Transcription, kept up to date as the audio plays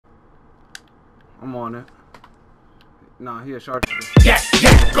I'm on it. Nah, he a sharpshooter. Yeah,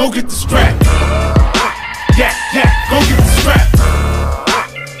 go get the strap. Yeah, go get the strap.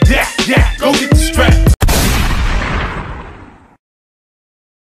 Yeah, go get the strap.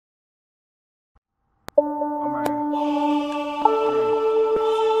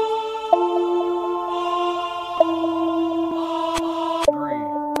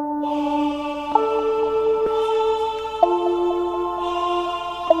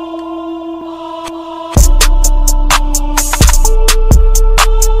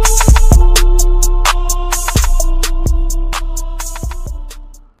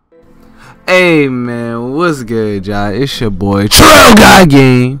 Hey man, what's good, y'all? It's your boy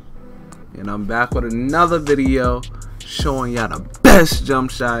TrellGotGame, and I'm back with another video showing y'all the best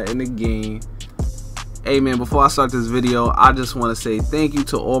jump shot in the game. Hey man, before I start this video, I just want to say thank you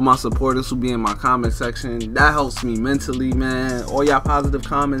to all my supporters who be in my comment section. That helps me mentally, man. All y'all positive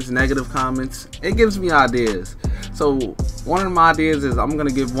comments, negative comments, it gives me ideas. So one of my ideas is I'm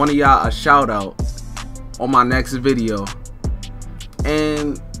gonna give one of y'all a shout out on my next video,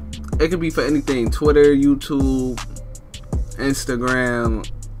 and it could be for anything: Twitter, YouTube, Instagram,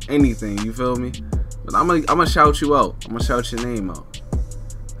 anything, you feel me? But I'm gonna shout you out. I'm gonna shout your name out.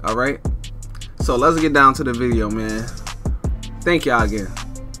 Alright? So let's get down to the video, man. Thank y'all again.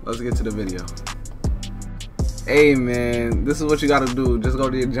 Let's get to the video. Hey man, this is what you gotta do. Just go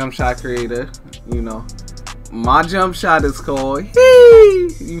to your jump shot creator. You know, my jump shot is called Hee.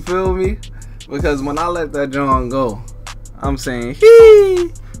 You feel me? Because when I let that John go, I'm saying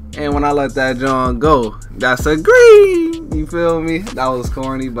Hee. And when I let that John go, that's a green. You feel me? That was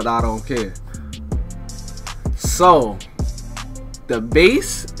corny, but I don't care. So the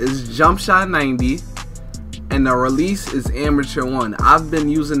base is Jumpshot 90 and the release is Amateur 1. I've been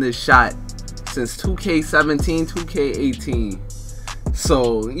using this shot since 2K17, 2K18.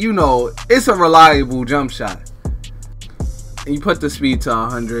 So, you know, it's a reliable jump shot. And you put the speed to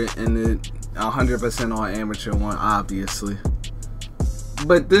 100 and it 100% on Amateur 1, obviously.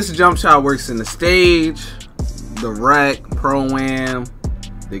 But this jump shot works in the stage, the rec, pro-am,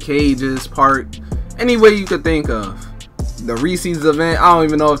 the cages, park, any way you could think of. The Reese's event, I don't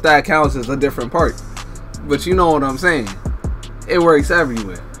even know if that counts as a different park, but you know what I'm saying. It works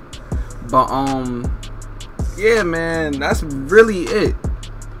everywhere. But yeah man, that's really it.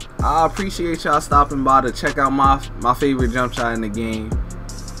 I appreciate y'all stopping by to check out my favorite jump shot in the game,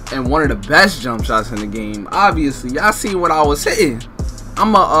 and one of the best jump shots in the game. Obviously, y'all see what I was hitting.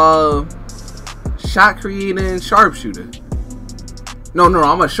 I'm a shot creator and sharpshooter. No,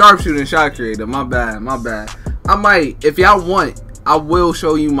 I'm a sharpshooter and shot creator. My bad. I might, if y'all want, I will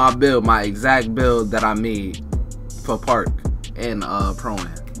show you my build, my exact build that I made for park and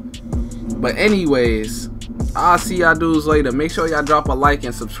pro-am. But anyways, I'll see y'all dudes later. Make sure y'all drop a like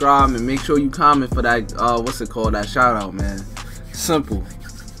and subscribe, and make sure you comment for that what's it called, that shout out, man. Simple.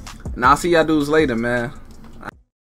 And I'll see y'all dudes later, man.